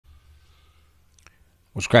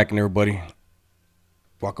What's cracking, everybody?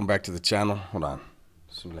 Welcome back to the channel. Hold on.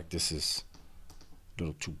 Seems like this is a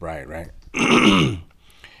little too bright, right?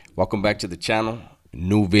 Welcome back to the channel.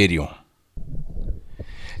 New video.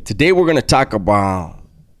 Today we're gonna talk about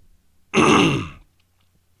an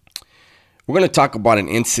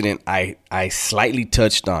incident I slightly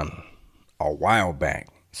touched on a while back.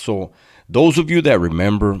 So those of you that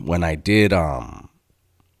remember when I did the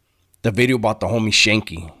video about the homie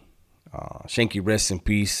Shanky, Shanky, rest in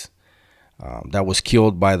peace. That was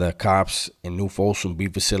killed by the cops in New Folsom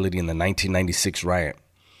Beef Facility in the 1996 riot.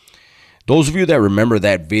 Those of you that remember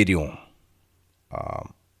that video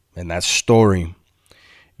and that story,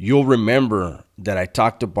 you'll remember that I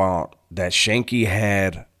talked about that Shanky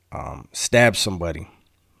had stabbed somebody,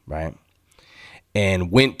 right?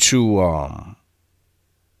 And went to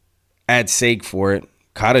add sake for it,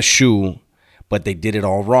 caught a shoe, but they did it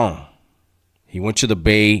all wrong. He went to the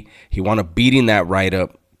bay. He wound up beating that right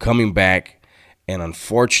up, coming back, and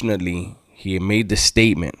unfortunately, he had made the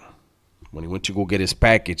statement when he went to go get his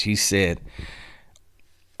package. He said,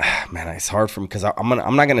 "Man, it's hard for me because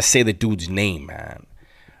I'm not gonna say the dude's name, man.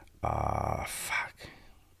 Fuck.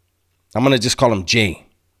 I'm gonna just call him Jay.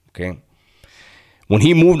 Okay. When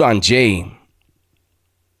he moved on Jay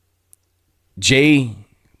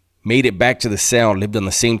made it back to the cell, lived on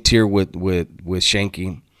the same tier with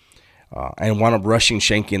Shanky." And wound up rushing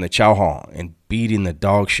Shanky in the chow hall and beating the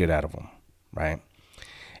dog shit out of him, right?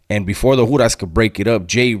 And before the Juras could break it up,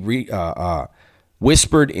 Jay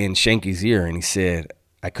whispered in Shanky's ear, and he said,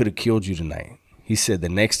 "I could have killed you tonight." He said, "The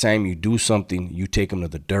next time you do something, you take him to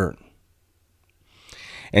the dirt."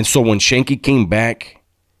 And so when Shanky came back,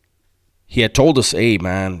 he had told us, "Hey,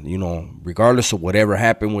 man, you know, regardless of whatever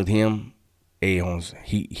happened with him, hey,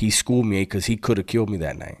 he schooled me because he could have killed me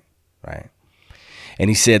that night, right?" And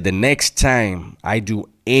he said, "The next time I do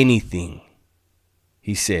anything,"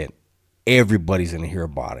 he said, "everybody's going to hear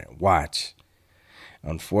about it. Watch."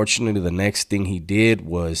 Unfortunately, the next thing he did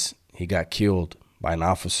was he got killed by an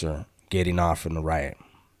officer getting off in the riot,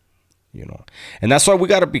 you know. And that's why we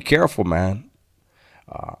got to be careful, man.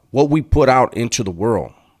 What we put out into the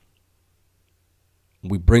world,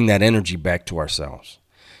 we bring that energy back to ourselves.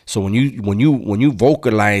 So when you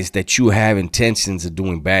vocalize that you have intentions of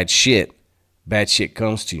doing bad shit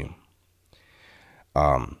comes to you.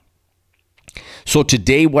 So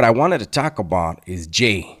today what I wanted to talk about is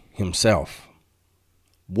Jay himself,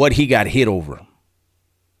 what he got hit over.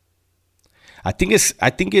 I think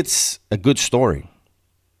it's a good story,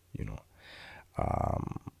 you know.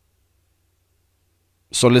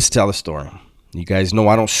 So let's tell the story. You guys know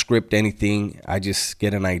I don't script anything. I just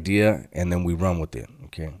get an idea and then we run with it.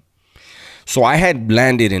 Okay. So I had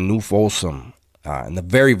landed in New Folsom in the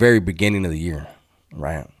very, very beginning of the year,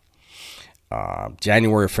 right?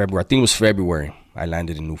 January or February. I think it was February. I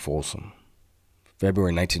landed in New Folsom.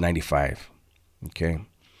 February 1995. Okay.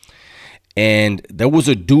 And there was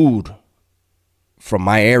a dude from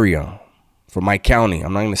my area, from my county.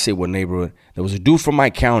 I'm not going to say what neighborhood. There was a dude from my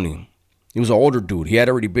county. He was an older dude. He had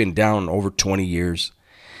already been down over 20 years.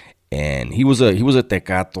 And he was a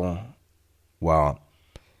tecato. Well,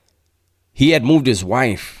 he had moved his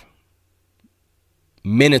wife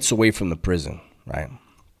minutes away from the prison, right?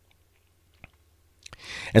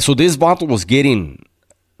 And so this vato was getting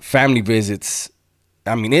family visits.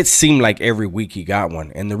 I mean, it seemed like every week he got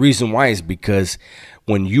one. And the reason why is because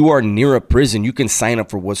when you are near a prison, you can sign up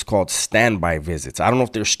for what's called standby visits. I don't know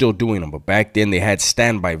if they're still doing them, but back then they had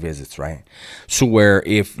standby visits, right? So where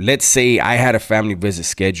if, let's say I had a family visit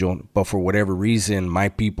scheduled, but for whatever reason, my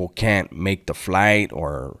people can't make the flight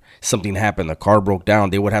or something happened, the car broke down,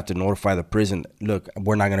 they would have to notify the prison, "Look,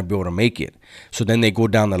 we're not going to be able to make it." So then they go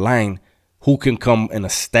down the line, who can come in a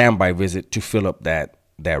standby visit to fill up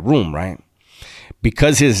that room, right?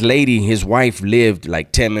 Because his wife lived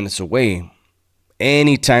like 10 minutes away,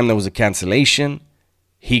 anytime there was a cancellation,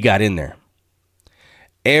 he got in there.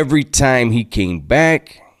 Every time he came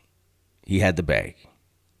back, he had the bag.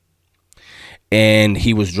 And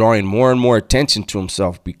he was drawing more and more attention to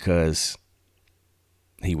himself because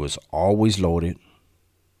he was always loaded.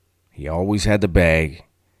 He always had the bag.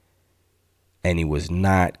 And he was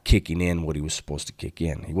not kicking in what he was supposed to kick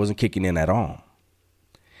in. He wasn't kicking in at all.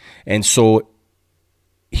 And so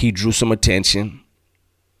he drew some attention.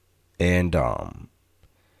 And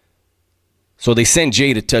so they sent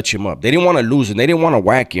Jay to touch him up. They didn't want to lose him. They didn't want to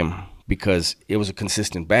whack him because it was a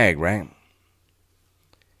consistent bag, right?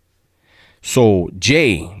 So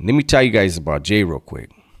Jay, let me tell you guys about Jay real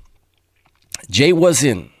quick. Jay was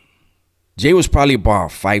probably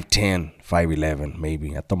about 5'10", 5'11",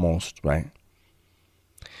 maybe at the most, right?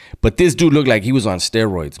 But this dude looked like he was on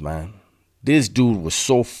steroids, man. This dude was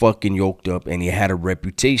so fucking yoked up, and he had a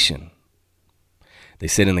reputation. They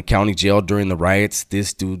said in the county jail during the riots,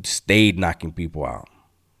 this dude stayed knocking people out,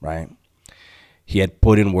 right? He had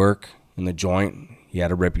put in work in the joint. He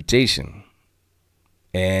had a reputation.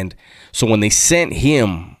 And so when they sent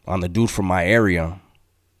him on the dude from my area,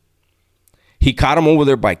 he caught him over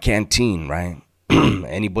there by Canteen, right?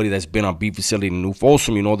 Anybody that's been on beef facility in New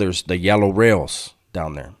Folsom, you know there's the yellow rails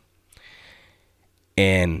down there.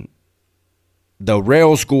 And the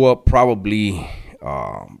rails go up probably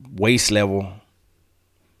waist level,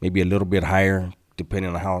 maybe a little bit higher,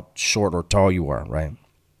 depending on how short or tall you are, right?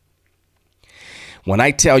 When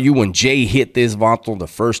I tell you, when Jay hit this vato the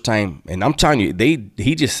first time, and I'm telling you, they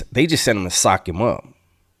just sent him to sock him up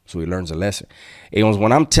so he learns a lesson. It was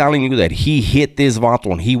when I'm telling you that he hit this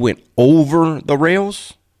vato and he went over the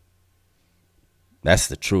rails, that's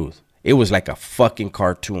the truth. It was like a fucking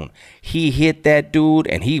cartoon. He hit that dude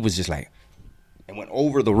and he was just like, and went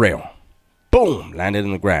over the rail. Boom, landed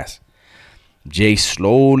in the grass. Jay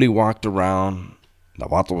slowly walked around. The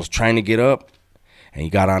vato was trying to get up and he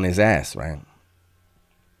got on his ass, right?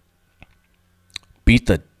 Beat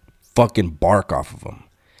the fucking bark off of him.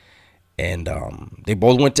 And they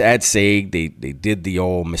both went to Ad Seg. They did the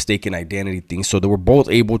old mistaken identity thing. So they were both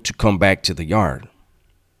able to come back to the yard.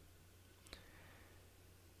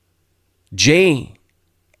 Jay,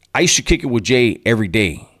 I used to kick it with Jay every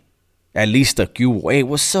day. At least a few, hey,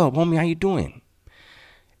 what's up, homie? How you doing?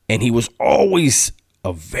 And he was always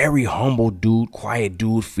a very humble dude, quiet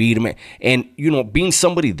dude, feed him. And, you know, being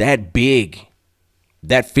somebody that big,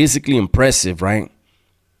 that physically impressive, right?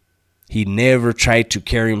 He never tried to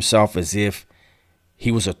carry himself as if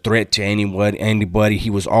he was a threat to anybody. He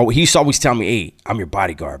used to always tell me, hey, I'm your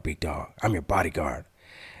bodyguard, big dog. I'm your bodyguard.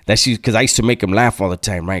 That's because I used to make him laugh all the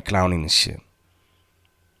time, right? Clowning and shit.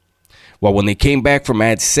 Well, when they came back from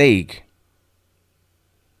Ad Seg,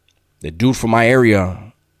 the dude from my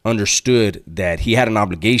area understood that he had an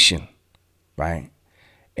obligation, right?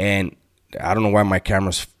 And I don't know why my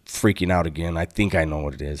camera's freaking out again. I think I know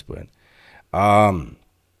what it is, but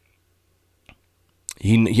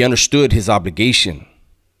he understood his obligation,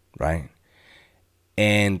 right?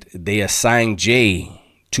 And they assigned Jay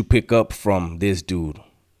to pick up from this dude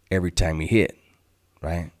every time he hit,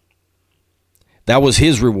 right? That was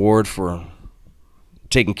his reward for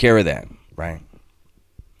taking care of that, right?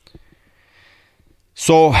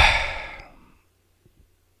 So,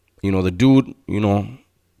 you know, the dude, you know,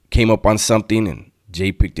 came up on something and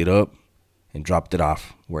Jay picked it up and dropped it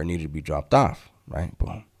off where it needed to be dropped off, right?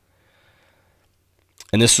 Boom.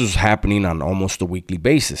 And this was happening on almost a weekly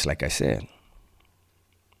basis, like I said.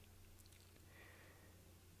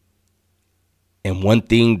 And one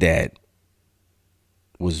thing that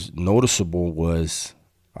was noticeable was,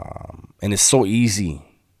 and it's so easy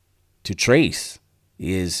to trace,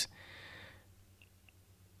 is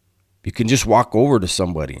you can just walk over to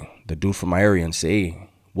somebody, the dude from my area, and say, hey,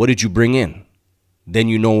 what did you bring in? Then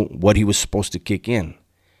you know what he was supposed to kick in.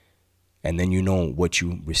 And then you know what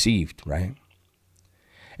you received, right?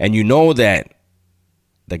 And you know that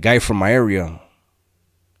the guy from my area,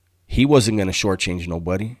 he wasn't going to shortchange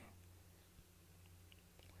nobody.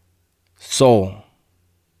 So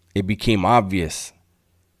it became obvious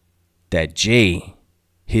that Jay,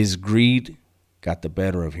 his greed got the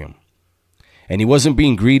better of him. And he wasn't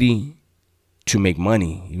being greedy to make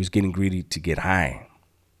money. He was getting greedy to get high.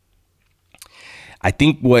 I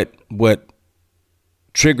think what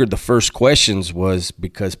triggered the first questions was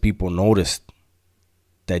because people noticed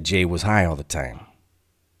that Jay was high all the time.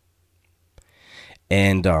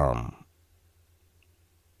 And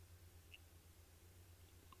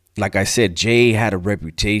like I said, Jay had a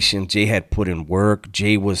reputation. Jay had put in work.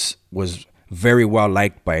 Jay was very well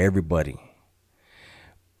liked by everybody.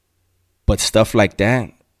 But stuff like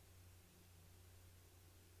that,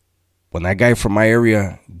 when that guy from my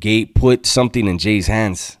area put something in Jay's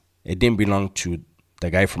hands, it didn't belong to the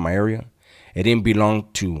guy from my area. It didn't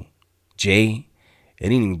belong to Jay. It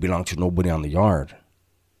didn't even belong to nobody on the yard.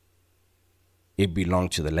 It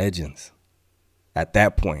belonged to the legends. At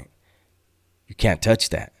that point, you can't touch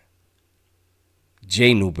that.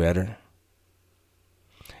 Jay knew better.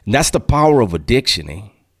 And that's the power of addiction, eh?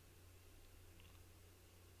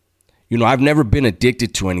 You know, I've never been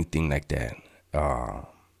addicted to anything like that.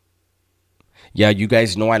 Yeah, you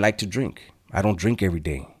guys know I like to drink. I don't drink every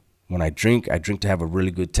day. When I drink to have a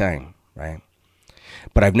really good time, right?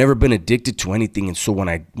 But I've never been addicted to anything. And so when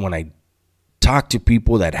I talk to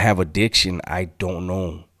people that have addiction, I don't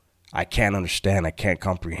know. I can't understand. I can't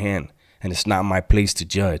comprehend. And it's not my place to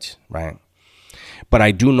judge, right? But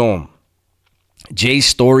I do know Jay's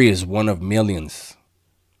story is one of millions.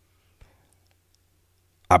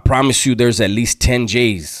 I promise you there's at least 10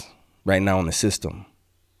 J's right now in the system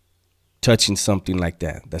touching something like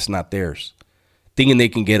that that's not theirs, thinking they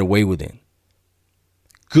can get away with it.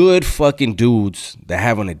 Good fucking dudes that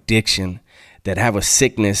have an addiction, that have a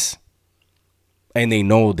sickness, and they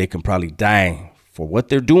know they can probably die for what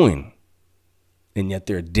they're doing, and yet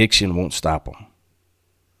their addiction won't stop them.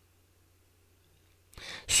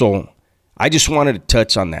 So I just wanted to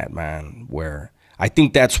touch on that, man, where I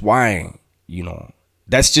think that's why, you know,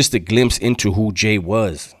 that's just a glimpse into who Jay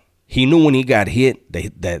was. He knew when he got hit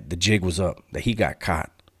that the jig was up, that he got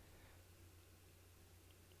caught.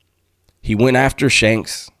 He went after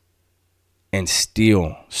Shanks and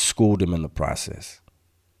still schooled him in the process.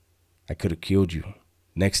 I could have killed you.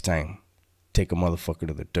 Next time, take a motherfucker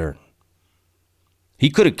to the dirt. He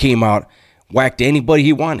could have came out, whacked anybody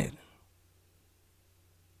he wanted.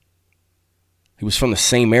 He was from the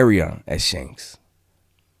same area as Shanks.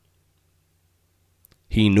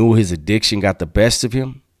 He knew his addiction got the best of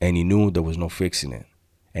him, and he knew there was no fixing it.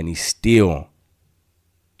 And he still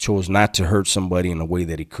chose not to hurt somebody in a way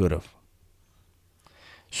that he could have.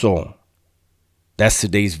 So that's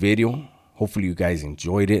today's video. Hopefully you guys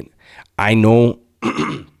enjoyed it. I know,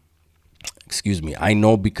 excuse me, I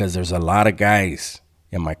know because there's a lot of guys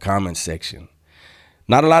in my comment section.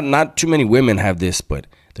 Not too many women have this, but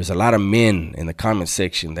there's a lot of men in the comment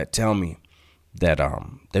section that tell me that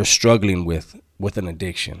they're struggling with an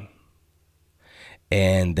addiction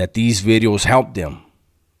and that these videos help them.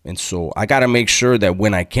 And so I got to make sure that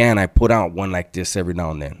when I can, I put out one like this every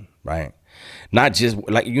now and then, right? Not just,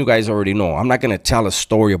 like you guys already know, I'm not going to tell a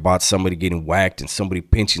story about somebody getting whacked and somebody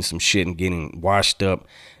pinching some shit and getting washed up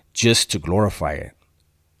just to glorify it.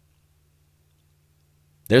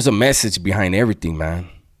 There's a message behind everything, man.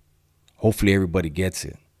 Hopefully everybody gets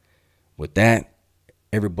it. With that,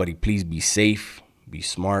 everybody please be safe, be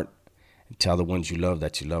smart, and tell the ones you love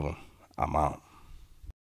that you love them. I'm out.